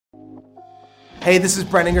Hey, this is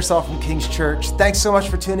Brent Ingersoll from King's Church. Thanks so much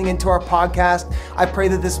for tuning into our podcast. I pray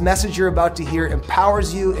that this message you're about to hear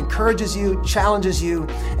empowers you, encourages you, challenges you,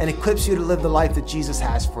 and equips you to live the life that Jesus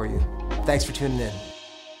has for you. Thanks for tuning in.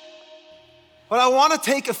 But I want to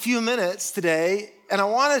take a few minutes today, and I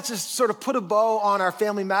want to just sort of put a bow on our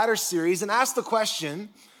Family Matters series and ask the question,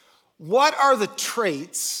 what are the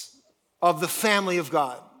traits of the family of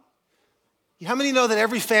God? How many know that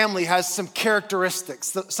every family has some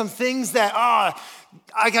characteristics, some things that,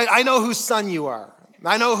 I know whose son you are.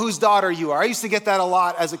 I know whose daughter you are. I used to get that a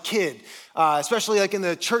lot as a kid, especially like in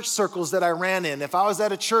the church circles that I ran in. If I was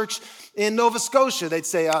at a church in Nova Scotia, they'd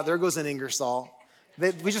say, there goes an Ingersoll.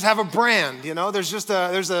 We just have a brand, you know? There's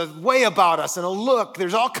a way about us and a look.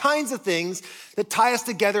 There's all kinds of things that tie us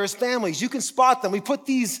together as families. You can spot them. We put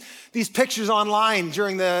these pictures online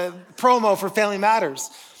during the promo for Family Matters.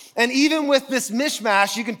 And even with this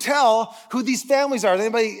mishmash, you can tell who these families are.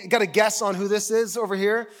 Anybody got a guess on who this is over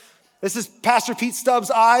here? This is Pastor Pete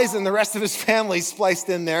Stubbs' eyes and the rest of his family spliced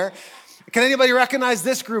in there. Can anybody recognize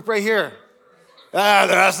this group right here?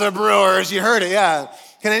 That's the Brewers. You heard it, yeah.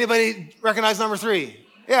 Can anybody recognize number 3?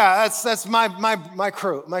 Yeah, that's my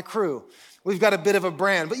crew. We've got a bit of a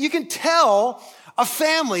brand. But you can tell a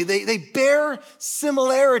family, they bear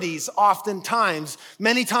similarities oftentimes.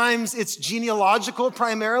 Many times it's genealogical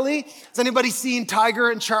primarily. Has anybody seen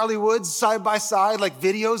Tiger and Charlie Woods side by side, like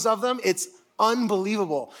videos of them? It's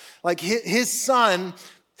unbelievable. Like his son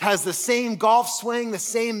has the same golf swing, the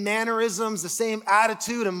same mannerisms, the same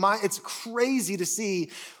attitude. And it's crazy to see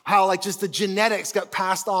how like just the genetics got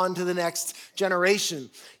passed on to the next generation.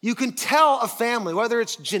 You can tell a family, whether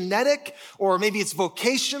it's genetic or maybe it's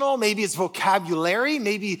vocational, maybe it's vocabulary,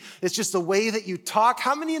 maybe it's just the way that you talk.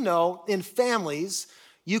 How many of you know in families,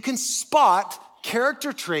 you can spot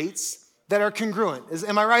character traits that are congruent?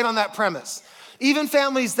 Am I right on that premise? Even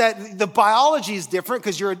families that the biology is different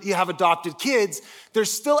because you have adopted kids,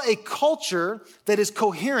 there's still a culture that is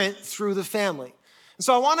coherent through the family. And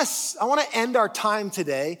so I want to end our time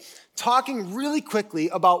today talking really quickly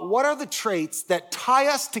about what are the traits that tie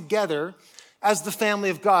us together as the family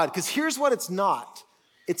of God. Because here's what it's not.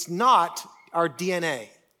 It's not our DNA.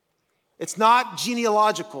 It's not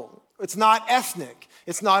genealogical. It's not ethnic.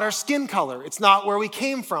 It's not our skin color. It's not where we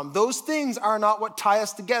came from. Those things are not what tie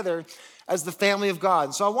us together as the family of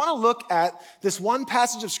God. So I want to look at this one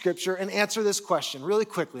passage of scripture and answer this question really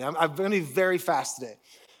quickly. I'm going to be very fast today.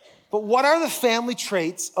 But what are the family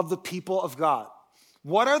traits of the people of God?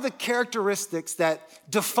 What are the characteristics that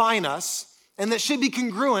define us and that should be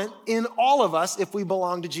congruent in all of us if we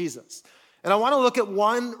belong to Jesus? And I want to look at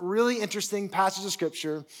one really interesting passage of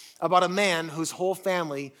scripture about a man whose whole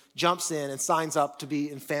family jumps in and signs up to be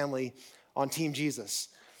in family on Team Jesus.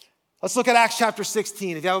 Let's look at Acts chapter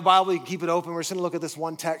 16. If you have a Bible, you can keep it open. We're just going to look at this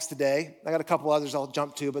one text today. I got a couple others I'll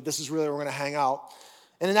jump to, but this is really where we're going to hang out.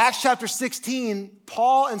 And in Acts chapter 16,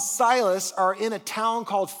 Paul and Silas are in a town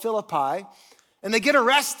called Philippi, and they get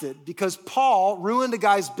arrested because Paul ruined a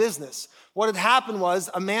guy's business. What had happened was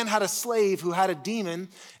a man had a slave who had a demon,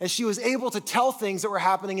 and she was able to tell things that were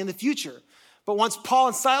happening in the future. But once Paul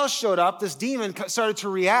and Silas showed up, this demon started to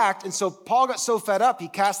react, and so Paul got so fed up, he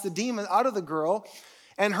cast the demon out of the girl.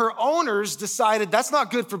 And her owners decided that's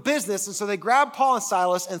not good for business. And so they grabbed Paul and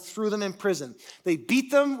Silas and threw them in prison. They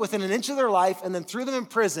beat them within an inch of their life and then threw them in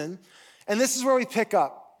prison. And this is where we pick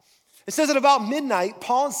up. It says at about midnight,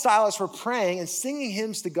 Paul and Silas were praying and singing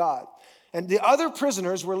hymns to God. And the other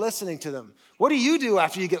prisoners were listening to them. What do you do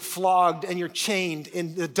after you get flogged and you're chained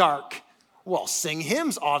in the dark? Well, sing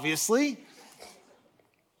hymns, obviously.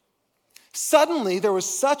 Suddenly, there was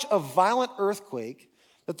such a violent earthquake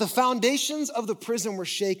that the foundations of the prison were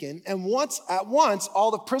shaken, and at once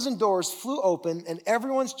all the prison doors flew open and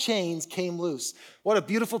everyone's chains came loose. What a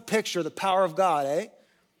beautiful picture of the power of God, eh?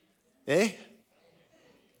 Eh?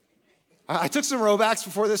 I took some Robacks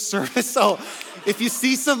before this service, so if you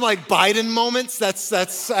see some like Biden moments,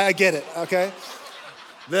 that's I get it, okay?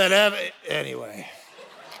 Anyway.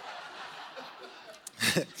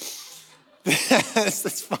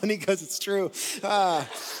 That's funny because it's true.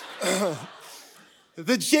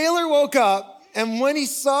 The jailer woke up, and when he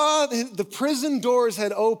saw the prison doors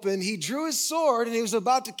had opened, he drew his sword, and he was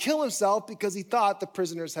about to kill himself because he thought the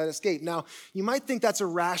prisoners had escaped. Now, you might think that's a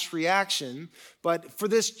rash reaction, but for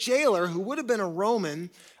this jailer, who would have been a Roman,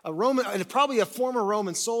 and probably a former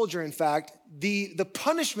Roman soldier, in fact, the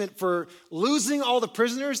punishment for losing all the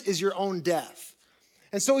prisoners is your own death.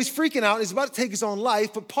 And so he's freaking out, and he's about to take his own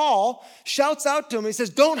life, but Paul shouts out to him, and he says,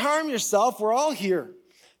 "Don't harm yourself, we're all here."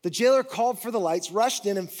 The jailer called for the lights, rushed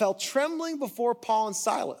in, and fell trembling before Paul and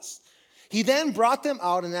Silas. He then brought them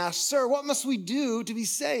out and asked, "Sir, what must we do to be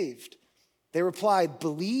saved?" They replied,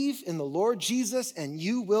 "Believe in the Lord Jesus and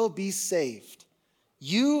you will be saved,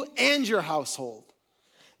 you and your household."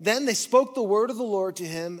 Then they spoke the word of the Lord to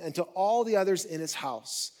him and to all the others in his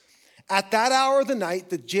house. At that hour of the night,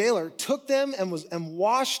 the jailer took them and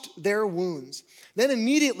washed their wounds. Then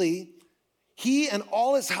immediately he and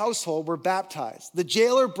all his household were baptized. The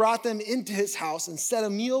jailer brought them into his house and set a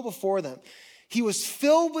meal before them. He was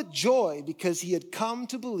filled with joy because he had come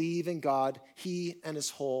to believe in God, he and his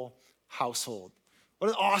whole household. What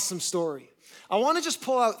an awesome story. I want to just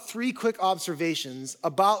pull out 3 quick observations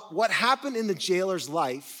about what happened in the jailer's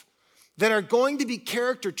life that are going to be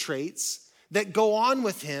character traits that go on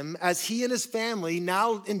with him as he and his family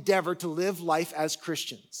now endeavor to live life as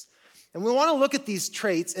Christians. And we want to look at these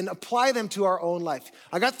traits and apply them to our own life.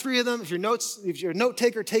 I got 3 of them. If you're a note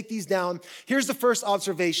taker, take these down. Here's the first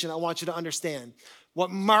observation I want you to understand, what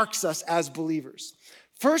marks us as believers.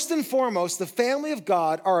 First and foremost, the family of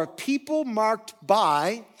God are a people marked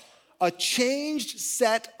by a changed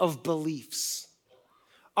set of beliefs.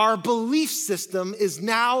 Our belief system is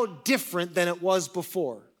now different than it was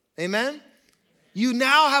before. Amen? You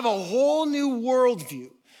now have a whole new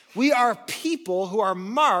worldview. We are people who are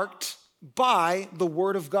marked by the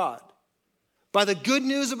Word of God, by the good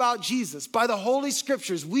news about Jesus, by the Holy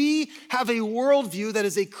Scriptures. We have a worldview that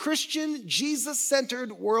is a Christian, Jesus-centered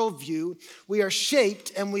worldview. We are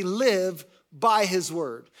shaped and we live by His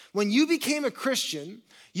Word. When you became a Christian,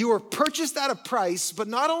 you were purchased at a price, but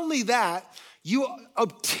not only that, you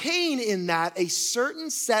obtain in that a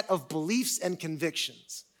certain set of beliefs and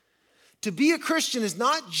convictions. To be a Christian is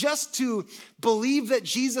not just to believe that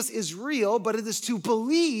Jesus is real, but it is to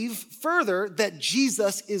believe further that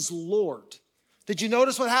Jesus is Lord. Did you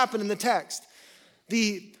notice what happened in the text?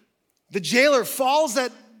 The jailer falls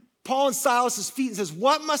at Paul and Silas's feet and says,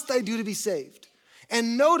 "What must I do to be saved?"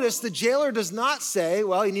 And notice the jailer does not say,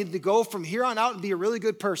 well, you need to go from here on out and be a really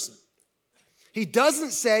good person. He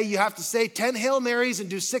doesn't say you have to say 10 Hail Marys and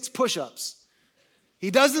do 6 push-ups. He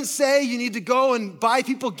doesn't say you need to go and buy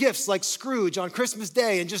people gifts like Scrooge on Christmas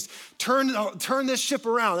Day and just turn this ship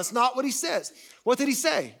around. That's not what he says. What did he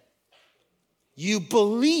say? You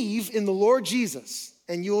believe in the Lord Jesus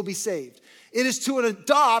and you will be saved. It is to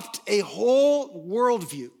adopt a whole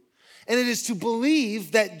worldview. And it is to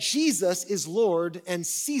believe that Jesus is Lord and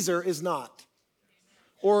Caesar is not.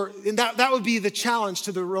 And that would be the challenge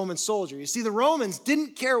to the Roman soldier. You see, the Romans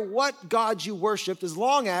didn't care what God you worshiped as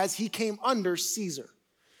long as he came under Caesar.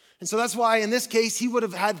 And so that's why in this case, he would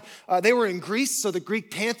have had, they were in Greece, so the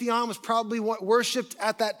Greek pantheon was probably worshipped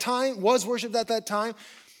at that time.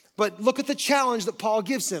 But look at the challenge that Paul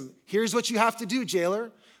gives him. Here's what you have to do,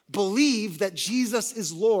 jailer. Believe that Jesus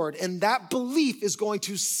is Lord, and that belief is going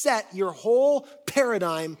to set your whole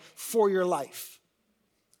paradigm for your life.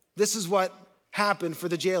 This is what happened for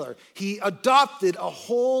the jailer. He adopted a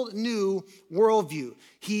whole new worldview.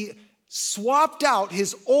 He swapped out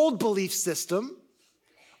his old belief system,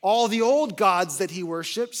 all the old gods that he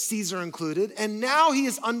worshiped, Caesar included, and now he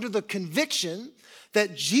is under the conviction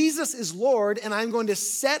that Jesus is Lord, and I'm going to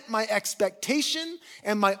set my expectation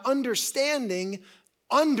and my understanding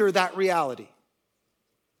under that reality.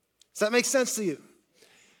 Does that make sense to you?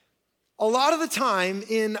 A lot of the time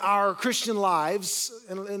in our Christian lives,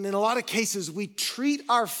 and in a lot of cases, we treat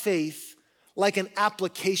our faith like an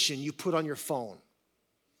application you put on your phone.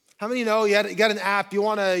 How many know you got an app, you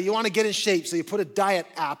want to get in shape, so you put a diet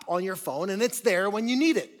app on your phone, and it's there when you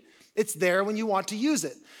need it. It's there when you want to use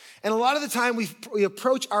it. And a lot of the time we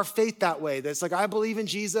approach our faith that way. That's like, I believe in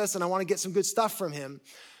Jesus and I want to get some good stuff from him.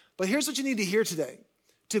 But here's what you need to hear today.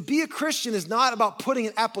 To be a Christian is not about putting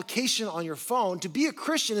an application on your phone. To be a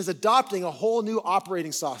Christian is adopting a whole new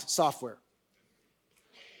operating software.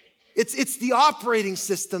 It's the operating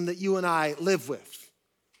system that you and I live with.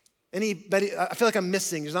 Anybody, I feel like I'm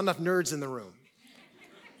missing. There's not enough nerds in the room.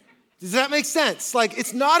 Does that make sense? Like,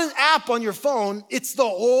 it's not an app on your phone. It's the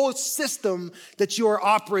whole system that you are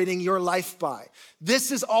operating your life by.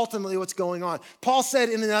 This is ultimately what's going on. Paul said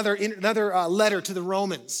in another letter to the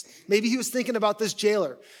Romans, maybe he was thinking about this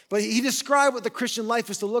jailer, but he described what the Christian life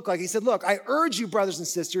is to look like. He said, look, I urge you, brothers and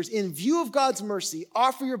sisters, in view of God's mercy,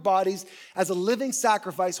 offer your bodies as a living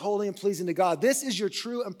sacrifice, holy and pleasing to God. This is your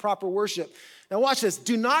true and proper worship. Now watch this.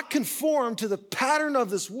 Do not conform to the pattern of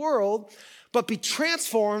this world, but be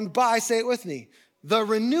transformed by, say it with me, the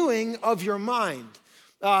renewing of your mind.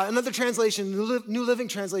 Another translation, New Living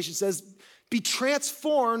Translation says, be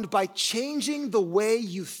transformed by changing the way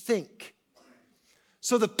you think.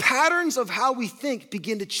 So the patterns of how we think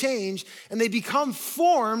begin to change and they become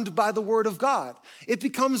formed by the Word of God. It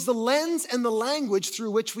becomes the lens and the language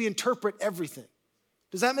through which we interpret everything.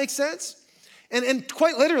 Does that make sense? And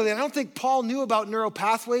quite literally, I don't think Paul knew about neural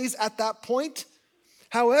pathways at that point.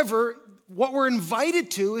 However, what we're invited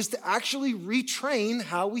to is to actually retrain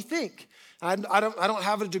how we think. I don't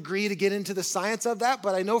have a degree to get into the science of that,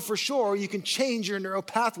 but I know for sure you can change your neural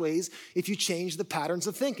pathways if you change the patterns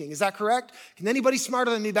of thinking. Is that correct? Can anybody smarter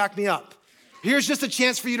than me back me up? Here's just a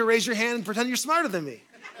chance for you to raise your hand and pretend you're smarter than me.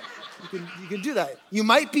 You can do that. You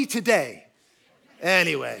might be today.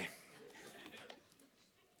 Anyway.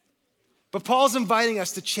 But Paul's inviting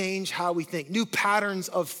us to change how we think, new patterns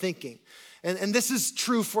of thinking. And this is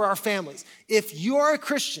true for our families. If you're a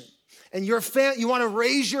Christian and you want to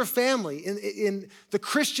raise your family in the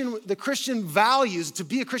Christian values, to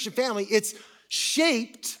be a Christian family, it's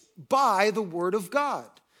shaped by the Word of God.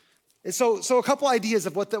 And so a couple ideas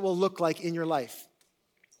of what that will look like in your life.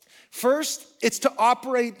 First, it's to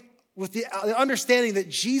operate with the understanding that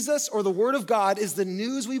Jesus or the Word of God is the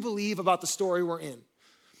news we believe about the story we're in.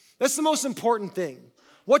 That's the most important thing.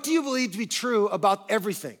 What do you believe to be true about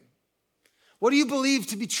everything? What do you believe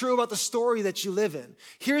to be true about the story that you live in?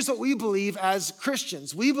 Here's what we believe as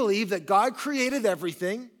Christians. We believe that God created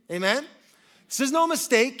everything. Amen? This is no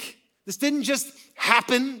mistake. This didn't just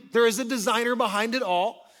happen. There is a designer behind it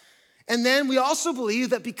all. And then we also believe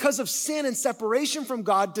that because of sin and separation from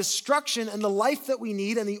God, destruction and the life that we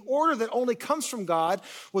need and the order that only comes from God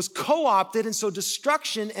was co-opted, and so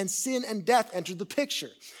destruction and sin and death entered the picture.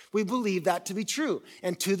 We believe that to be true.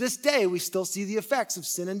 And to this day, we still see the effects of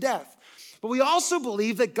sin and death. But we also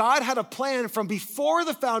believe that God had a plan from before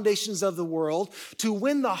the foundations of the world to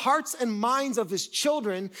win the hearts and minds of his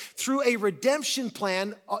children through a redemption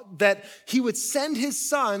plan that he would send his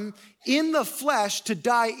son in the flesh to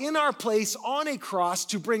die in our place on a cross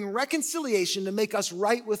to bring reconciliation, to make us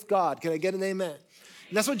right with God. Can I get an amen?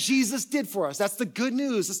 And that's what Jesus did for us. That's the good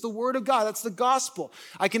news. That's the Word of God. That's the gospel.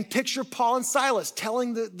 I can picture Paul and Silas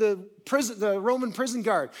telling the Roman prison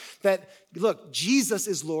guard that, look, Jesus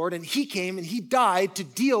is Lord, and he came and he died to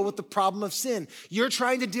deal with the problem of sin. You're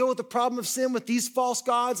trying to deal with the problem of sin with these false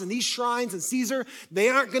gods and these shrines and Caesar. They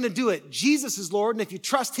aren't going to do it. Jesus is Lord, and if you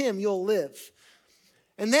trust him, you'll live.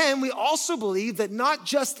 And then we also believe that not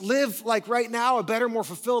just live like right now, a better, more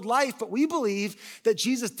fulfilled life, but we believe that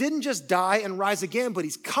Jesus didn't just die and rise again, but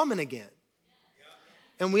he's coming again.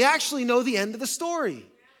 And we actually know the end of the story.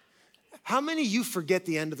 How many of you forget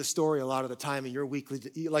the end of the story a lot of the time in your weekly,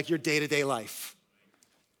 like your day-to-day life?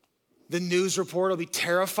 The news report will be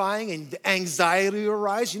terrifying and anxiety will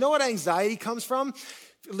arise. You know what anxiety comes from?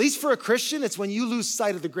 At least for a Christian, it's when you lose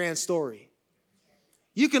sight of the grand story.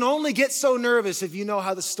 You can only get so nervous if you know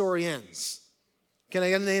how the story ends. Can I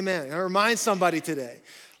get an amen? I remind somebody today.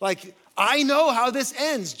 Like, I know how this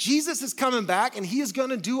ends. Jesus is coming back, and he is going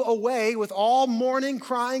to do away with all mourning,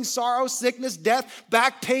 crying, sorrow, sickness, death,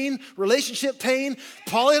 back pain, relationship pain,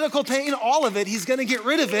 political pain, all of it. He's going to get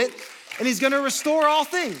rid of it, and he's going to restore all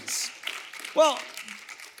things. Well,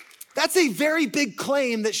 that's a very big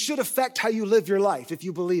claim that should affect how you live your life if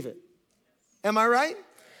you believe it. Am I right?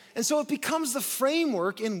 And so it becomes the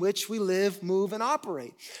framework in which we live, move, and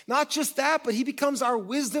operate. Not just that, but he becomes our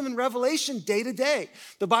wisdom and revelation day to day.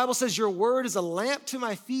 The Bible says your word is a lamp to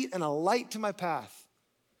my feet and a light to my path.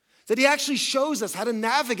 That he actually shows us how to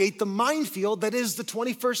navigate the minefield that is the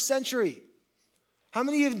 21st century. How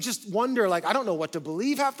many of you just wonder, like, I don't know what to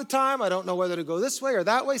believe half the time. I don't know whether to go this way or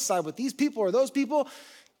that way, side with these people or those people.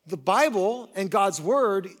 The Bible and God's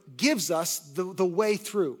word gives us the way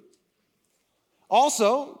through.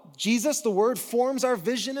 Also, Jesus, the word, forms our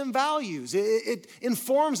vision and values. It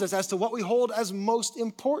informs us as to what we hold as most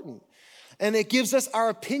important. And it gives us our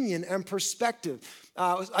opinion and perspective.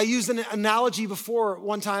 I used an analogy before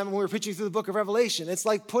one time when we were preaching through the book of Revelation. It's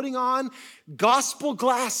like putting on gospel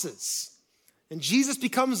glasses. And Jesus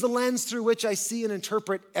becomes the lens through which I see and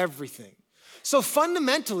interpret everything. So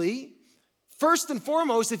fundamentally, first and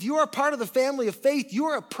foremost, if you are part of the family of faith, you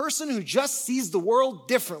are a person who just sees the world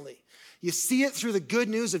differently. You see it through the good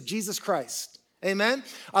news of Jesus Christ. Amen?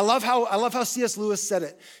 I love how C.S. Lewis said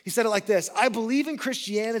it. He said it like this: I believe in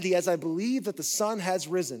Christianity as I believe that the sun has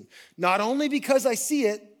risen, not only because I see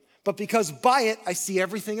it, but because by it I see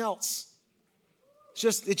everything else.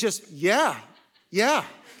 It just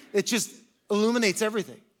illuminates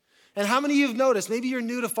everything. And how many of you have noticed, maybe you're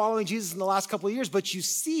new to following Jesus in the last couple of years, but you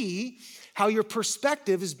see how your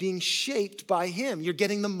perspective is being shaped by him. You're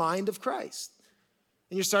getting the mind of Christ.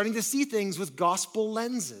 And you're starting to see things with gospel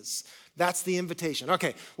lenses. That's the invitation.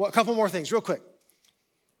 Okay, well, a couple more things real quick.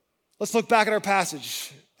 Let's look back at our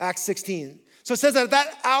passage, Acts 16. So it says that at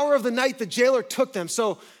that hour of the night, the jailer took them.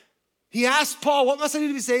 So he asked Paul, what must I do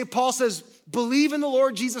to be saved? Paul says, believe in the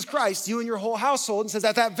Lord Jesus Christ, you and your whole household. And says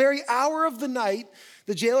at that very hour of the night,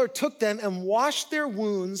 The jailer took them and washed their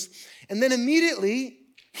wounds, and then immediately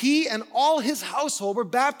he and all his household were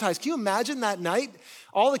baptized. Can you imagine that night?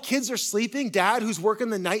 All the kids are sleeping. Dad, who's working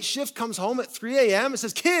the night shift, comes home at 3 a.m. and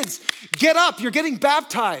says, kids, get up, you're getting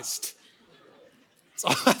baptized. So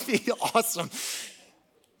that'd be awesome.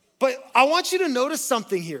 But I want you to notice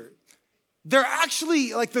something here. They're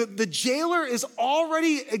actually, like the jailer is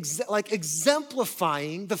already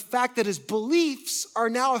exemplifying the fact that his beliefs are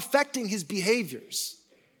now affecting his behaviors.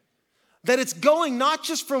 That it's going not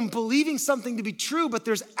just from believing something to be true, but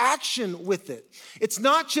there's action with it. It's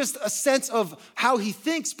not just a sense of how he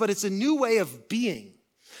thinks, but it's a new way of being.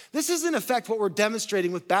 This is in effect what we're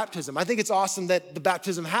demonstrating with baptism. I think it's awesome that the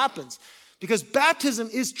baptism happens because baptism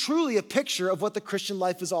is truly a picture of what the Christian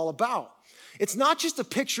life is all about. It's not just a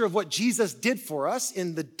picture of what Jesus did for us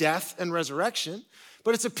in the death and resurrection,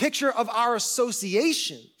 but it's a picture of our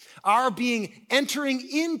association, our entering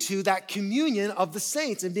into that communion of the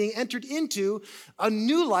saints and being entered into a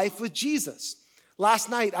new life with Jesus. Last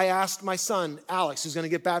night, I asked my son, Alex, who's going to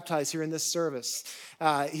get baptized here in this service.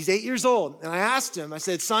 He's 8 years old. And I asked him, I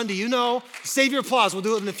said, son, do you know, save your applause, we'll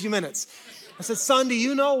do it in a few minutes. I said, son, do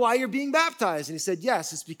you know why you're being baptized? And he said,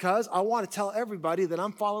 yes, it's because I want to tell everybody that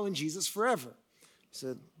I'm following Jesus forever. I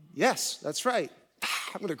said, yes, that's right.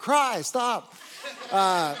 I'm going to cry, stop.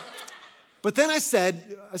 But then I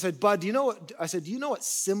said, Bud, do you know what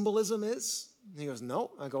symbolism is? And he goes,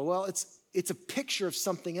 no. I go, well, it's a picture of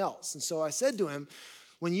something else. And so I said to him,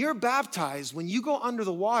 when you're baptized, when you go under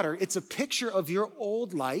the water, it's a picture of your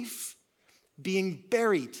old life being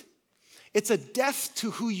buried. It's a death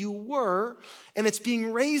to who you were, and it's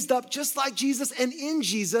being raised up just like Jesus and in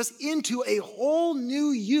Jesus into a whole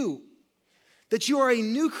new you. That you are a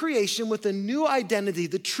new creation with a new identity,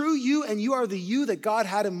 the true you, and you are the you that God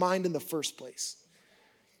had in mind in the first place.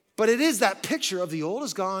 But it is that picture of the old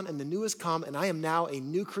is gone and the new has come, and I am now a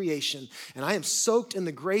new creation, and I am soaked in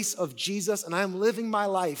the grace of Jesus, and I am living my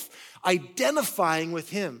life identifying with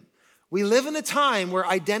him. We live in a time where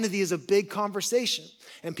identity is a big conversation,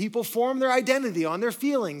 and people form their identity on their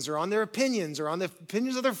feelings or on their opinions or on the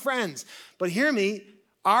opinions of their friends. But hear me,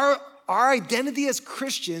 our identity as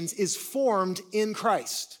Christians is formed in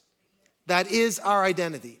Christ. That is our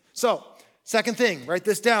identity. So, second thing, write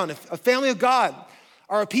this down. A family of God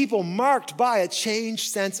are a people marked by a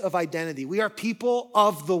changed sense of identity. We are people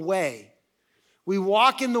of the way. We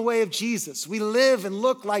walk in the way of Jesus. We live and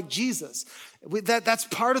look like Jesus. That's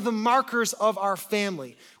part of the markers of our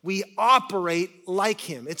family. We operate like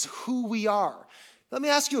him. It's who we are. Let me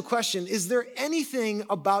ask you a question. Is there anything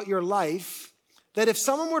about your life that if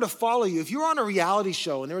someone were to follow you, if you were on a reality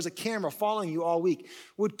show and there was a camera following you all week,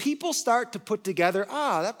 would people start to put together,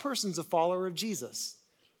 that person's a follower of Jesus?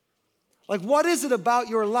 Like, what is it about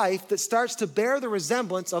your life that starts to bear the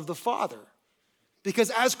resemblance of the Father?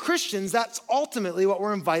 Because as Christians, that's ultimately what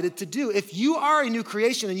we're invited to do. If you are a new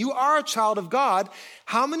creation and you are a child of God,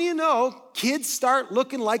 how many of you know kids start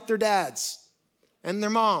looking like their dads and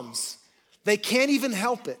their moms? They can't even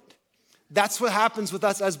help it. That's what happens with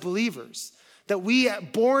us as believers. That we,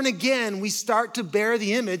 born again, we start to bear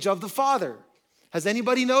the image of the Father. Has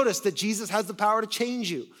anybody noticed that Jesus has the power to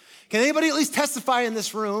change you? Can anybody at least testify in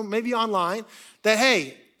this room, maybe online, that,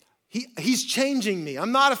 hey, he's changing me.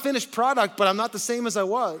 I'm not a finished product, but I'm not the same as I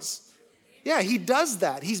was. Yeah, he does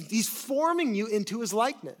that. He's forming you into his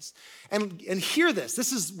likeness. And hear this.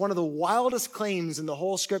 This is one of the wildest claims in the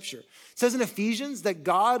whole scripture. It says in Ephesians that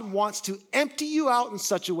God wants to empty you out in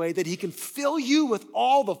such a way that he can fill you with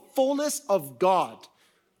all the fullness of God.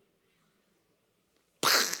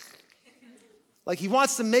 Like he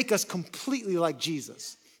wants to make us completely like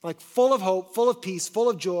Jesus. Like full of hope, full of peace, full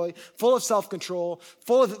of joy, full of self-control,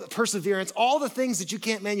 full of perseverance, all the things that you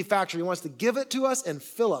can't manufacture. He wants to give it to us and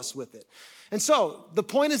fill us with it. And so the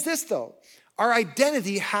point is this, though. Our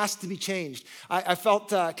identity has to be changed. I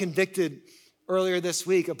felt convicted earlier this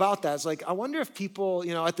week about that. It's like, I wonder if people,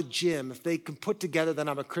 at the gym, if they can put together that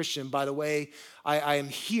I'm a Christian by the way I am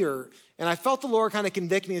here. And I felt the Lord kind of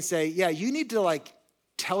convict me and say, yeah, you need to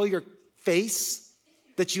tell your face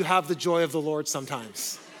that you have the joy of the Lord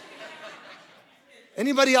sometimes.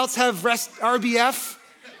 Anybody else have RBF?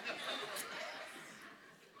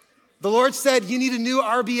 The Lord said you need a new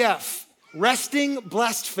RBF, resting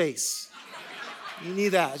blessed face. You need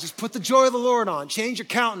that. Just put the joy of the Lord on. Change your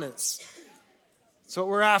countenance. That's what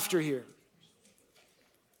we're after here.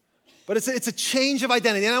 But it's a change of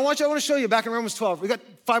identity. And I want to show you back in Romans 12. We got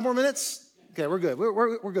 5 more minutes? Okay, we're good.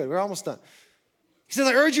 We're good. We're almost done. He says,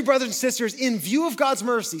 I urge you, brothers and sisters, in view of God's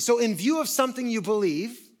mercy, so in view of something you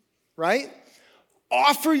believe, right?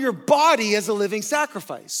 Offer your body as a living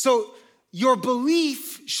sacrifice. So your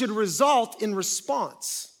belief should result in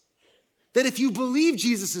response. That if you believe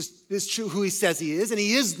Jesus is true, who he says he is, and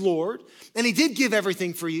he is Lord, and he did give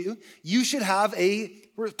everything for you, you should have a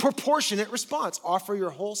proportionate response. Offer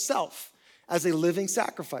your whole self as a living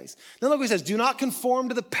sacrifice. Then look what he says, do not conform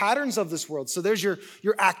to the patterns of this world. So there's your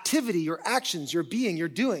activity, your actions, your being, your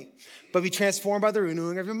doing, but be transformed by the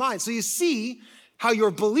renewing of your mind. So you see how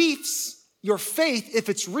your beliefs, your faith, if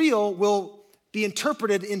it's real, will be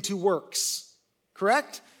interpreted into works,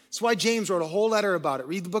 correct? That's why James wrote a whole letter about it.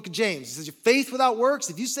 Read the book of James. He says, your faith without works,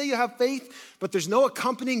 if you say you have faith, but there's no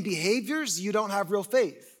accompanying behaviors, you don't have real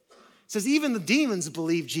faith. It says even the demons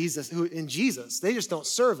believe in Jesus. They just don't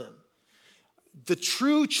serve him. The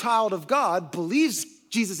true child of God believes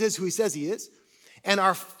Jesus is who he says he is, and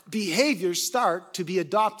our behaviors start to be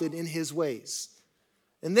adopted in his ways.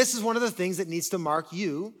 And this is one of the things that needs to mark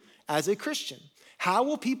you as a Christian. How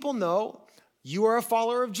will people know you are a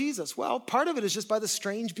follower of Jesus? Well, part of it is just by the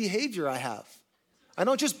strange behavior I have. I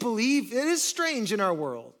don't just believe, it is strange in our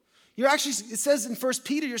world. You're actually, it says in 1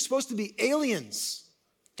 Peter, you're supposed to be aliens.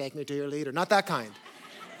 Take me to your leader, not that kind.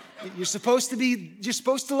 You're supposed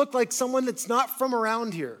to look like someone that's not from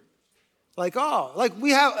around here. Like,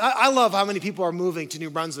 I love how many people are moving to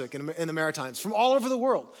New Brunswick in the Maritimes from all over the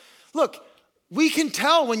world. Look, we can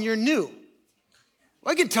tell when you're new.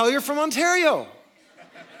 I can tell you're from Ontario.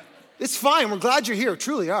 It's fine. We're glad you're here.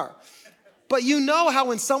 Truly are. But you know how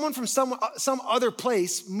when someone from some other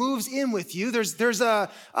place moves in with you, there's a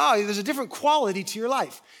different quality to your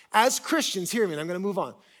life. As Christians, hear me, and I'm going to move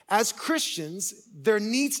on. As Christians, there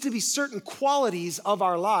needs to be certain qualities of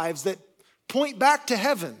our lives that point back to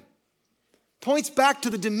heaven, points back to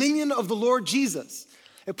the dominion of the Lord Jesus.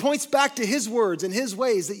 It points back to his words and his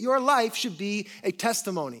ways that your life should be a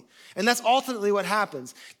testimony. And that's ultimately what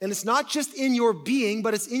happens. And it's not just in your being,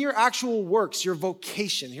 but it's in your actual works, your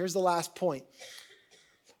vocation. Here's the last point.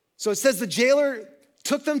 So it says the jailer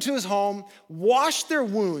took them to his home, washed their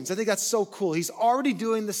wounds. I think that's so cool. He's already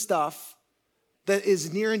doing the stuff that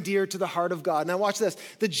is near and dear to the heart of God. Now watch this.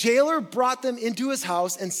 The jailer brought them into his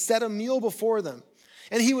house and set a meal before them.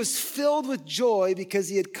 And he was filled with joy because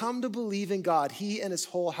he had come to believe in God, he and his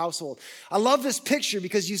whole household. I love this picture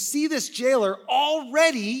because you see this jailer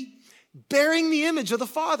already bearing the image of the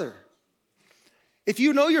Father. If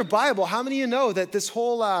you know your Bible, how many of you know that this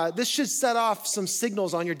should set off some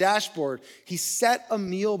signals on your dashboard? He set a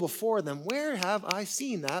meal before them. Where have I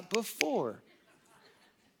seen that before?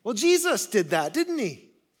 Well, Jesus did that, didn't he?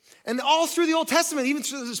 And all through the Old Testament, even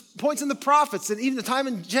through there's points in the prophets and even the time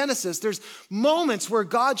in Genesis, there's moments where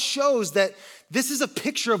God shows that this is a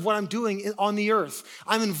picture of what I'm doing on the earth.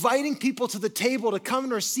 I'm inviting people to the table to come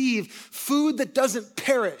and receive food that doesn't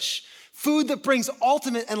perish, food that brings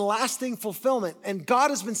ultimate and lasting fulfillment. And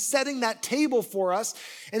God has been setting that table for us.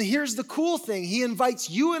 And here's the cool thing. He invites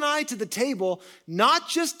you and I to the table, not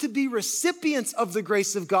just to be recipients of the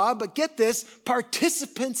grace of God, but get this,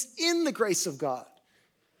 participants in the grace of God.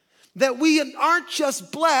 That we aren't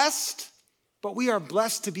just blessed, but we are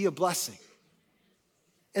blessed to be a blessing.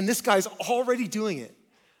 And this guy's already doing it.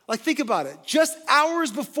 Like, think about it. Just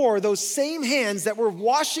hours before, those same hands that were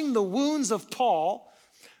washing the wounds of Paul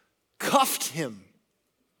cuffed him,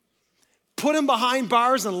 put him behind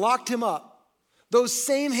bars and locked him up. Those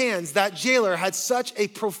same hands, that jailer had such a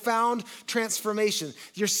profound transformation.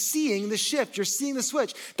 You're seeing the shift. You're seeing the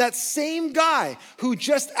switch. That same guy who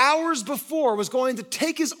just hours before was going to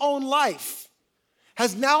take his own life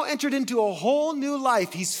has now entered into a whole new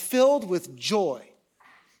life. He's filled with joy.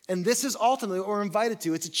 And this is ultimately what we're invited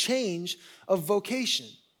to. It's a change of vocation.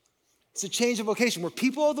 It's a change of vocation. We're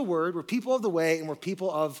people of the word, we're people of the way, and we're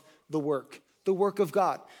people of the work of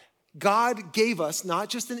God. God gave us not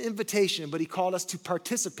just an invitation, but he called us to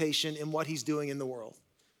participation in what he's doing in the world.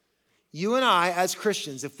 You and I, as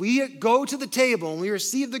Christians, if we go to the table and we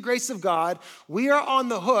receive the grace of God, we are on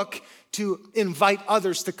the hook to invite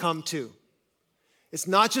others to come too. It's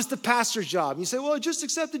not just the pastor's job. You say, well, I just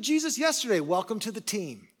accepted Jesus yesterday. Welcome to the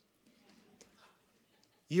team.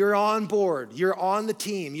 You're on board. You're on the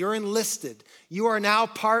team. You're enlisted. You are now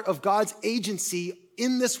part of God's agency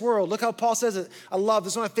in this world. Look how Paul says it. I love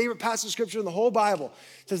this. One of my favorite passages of scripture in the whole Bible.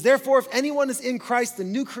 It says, therefore, if anyone is in Christ, the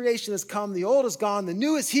new creation has come. The old is gone. The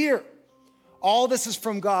new is here. All this is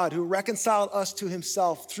from God, who reconciled us to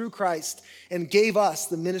himself through Christ and gave us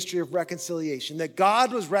the ministry of reconciliation. That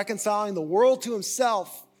God was reconciling the world to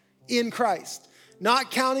himself in Christ, not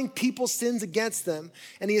counting people's sins against them.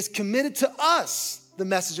 And he has committed to us the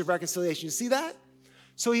message of reconciliation. You see that?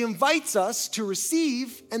 So he invites us to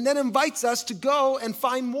receive and then invites us to go and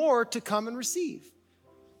find more to come and receive.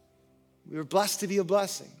 We are blessed to be a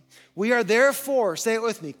blessing. We are therefore, say it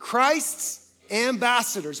with me, Christ's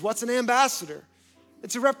ambassadors. What's an ambassador?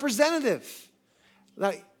 It's a representative.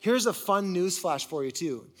 Now, here's a fun news flash for you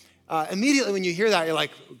too. Immediately when you hear that, you're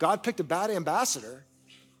like, God picked a bad ambassador.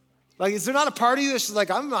 Like, is there not a part of you that's like,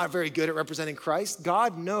 I'm not very good at representing Christ?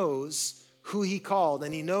 God knows who he called,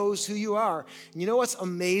 and he knows who you are. And you know what's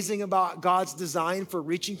amazing about God's design for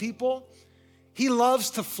reaching people? He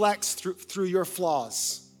loves to flex through your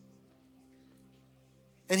flaws.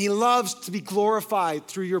 And he loves to be glorified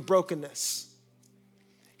through your brokenness.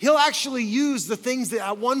 He'll actually use the things that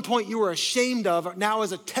at one point you were ashamed of now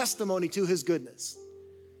as a testimony to his goodness.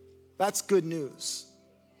 That's good news.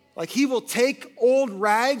 Like, he will take old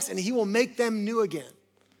rags and he will make them new again.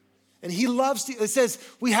 And he loves to, it says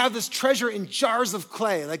we have this treasure in jars of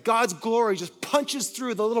clay. Like, God's glory just punches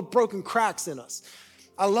through the little broken cracks in us.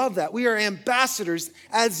 I love that. We are ambassadors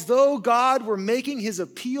as though God were making his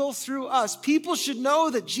appeal through us. People should know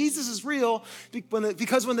that Jesus is real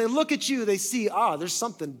because when they look at you, they see, there's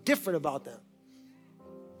something different about them.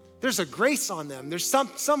 There's a grace on them. There's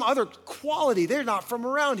some other quality. They're not from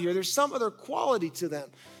around here. There's some other quality to them.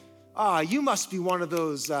 You must be one of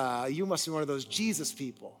those Jesus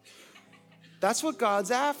people. That's what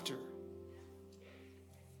God's after.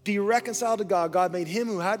 Be reconciled to God. God made him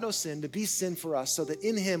who had no sin to be sin for us so that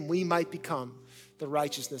in him we might become the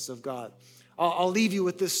righteousness of God. I'll leave you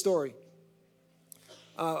with this story.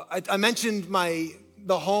 I mentioned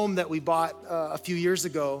the home that we bought a few years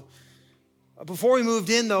ago. Before we moved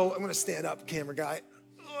in, though, I'm going to stand up, camera guy.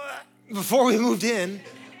 Before we moved in,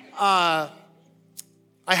 I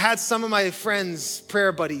had some of my friends,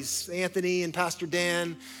 prayer buddies, Anthony and Pastor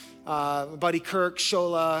Dan, my buddy Kirk,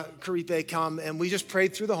 Shola, Karipe come, and we just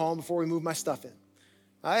prayed through the home before we moved my stuff in.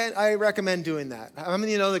 I recommend doing that. How many of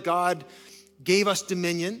you know that God gave us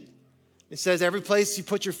dominion? It says, every place you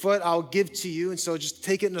put your foot, I'll give to you. And so just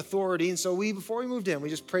take it in authority. And so before we moved in, we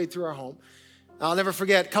just prayed through our home. I'll never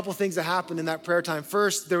forget a couple things that happened in that prayer time.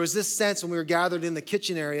 First, there was this sense when we were gathered in the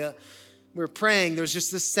kitchen area, we were praying, there was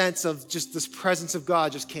just this sense of just this presence of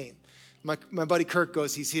God just came. My buddy Kirk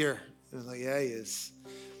goes, he's here. I was like, yeah, he is.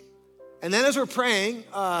 And then as we're praying,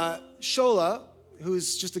 Shola,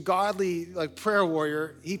 who's just a godly prayer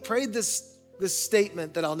warrior, he prayed this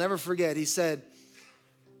statement that I'll never forget. He said,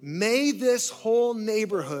 may this whole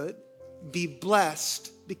neighborhood be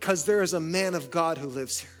blessed because there is a man of God who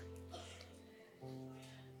lives here.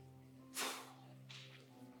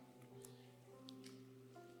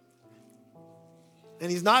 And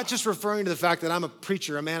he's not just referring to the fact that I'm a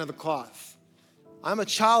preacher, a man of the cloth. I'm a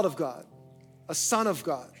child of God, a son of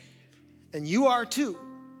God. And you are too.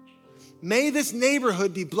 May this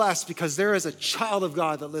neighborhood be blessed because there is a child of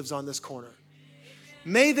God that lives on this corner.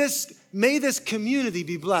 May this community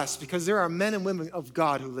be blessed because there are men and women of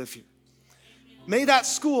God who live here. May that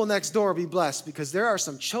school next door be blessed because there are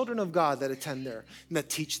some children of God that attend there and that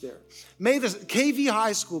teach there. May the KV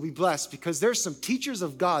High School be blessed because there's some teachers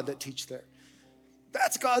of God that teach there.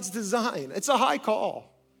 That's God's design. It's a high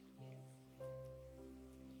call.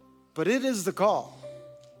 But it is the call.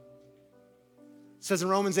 It says in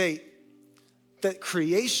Romans 8 that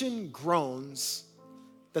creation groans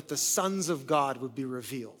that the sons of God would be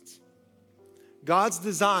revealed. God's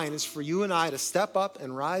design is for you and I to step up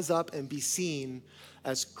and rise up and be seen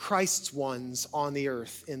as Christ's ones on the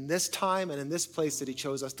earth in this time and in this place that he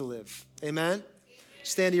chose us to live. Amen?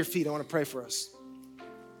 Stand to your feet. I want to pray for us.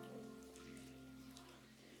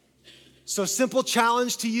 So, simple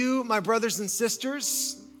challenge to you, my brothers and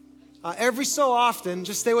sisters. Every so often,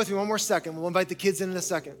 just stay with me one more second. We'll invite the kids in a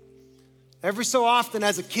second. Every so often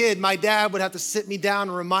as a kid, my dad would have to sit me down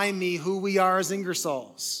and remind me who we are as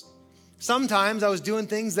Ingersolls. Sometimes I was doing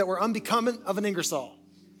things that were unbecoming of an Ingersoll.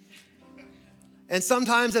 And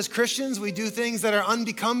sometimes as Christians, we do things that are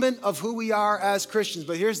unbecoming of who we are as Christians.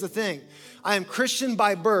 But here's the thing. I am Christian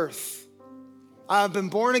by birth. I've been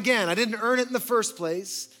born again. I didn't earn it in the first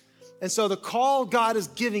place. And so the call God is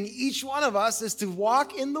giving each one of us is to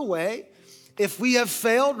walk in the way. If we have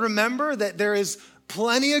failed, remember that there is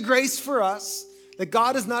plenty of grace for us, that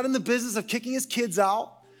God is not in the business of kicking his kids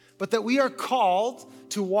out, but that we are called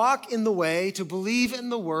to walk in the way, to believe in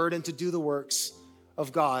the word, and to do the works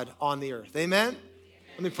of God on the earth. Amen?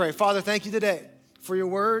 Let me pray. Father, thank you today for your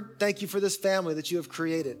word. Thank you for this family that you have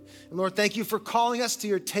created. And Lord, thank you for calling us to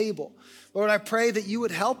your table. Lord, I pray that you would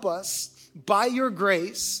help us by your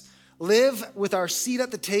grace live with our seat at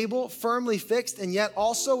the table firmly fixed, and yet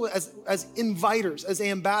also as inviters, as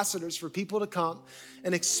ambassadors for people to come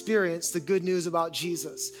and experience the good news about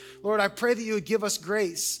Jesus. Lord, I pray that you would give us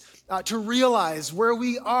grace to realize where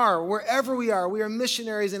we are, wherever we are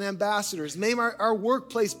missionaries and ambassadors. May our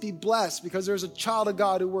workplace be blessed because there's a child of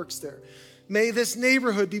God who works there. May this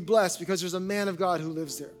neighborhood be blessed because there's a man of God who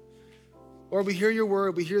lives there. Lord, we hear your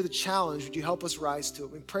word, we hear the challenge. Would you help us rise to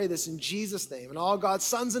it? We pray this in Jesus' name. And all God's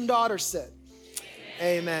sons and daughters said,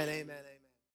 amen, amen.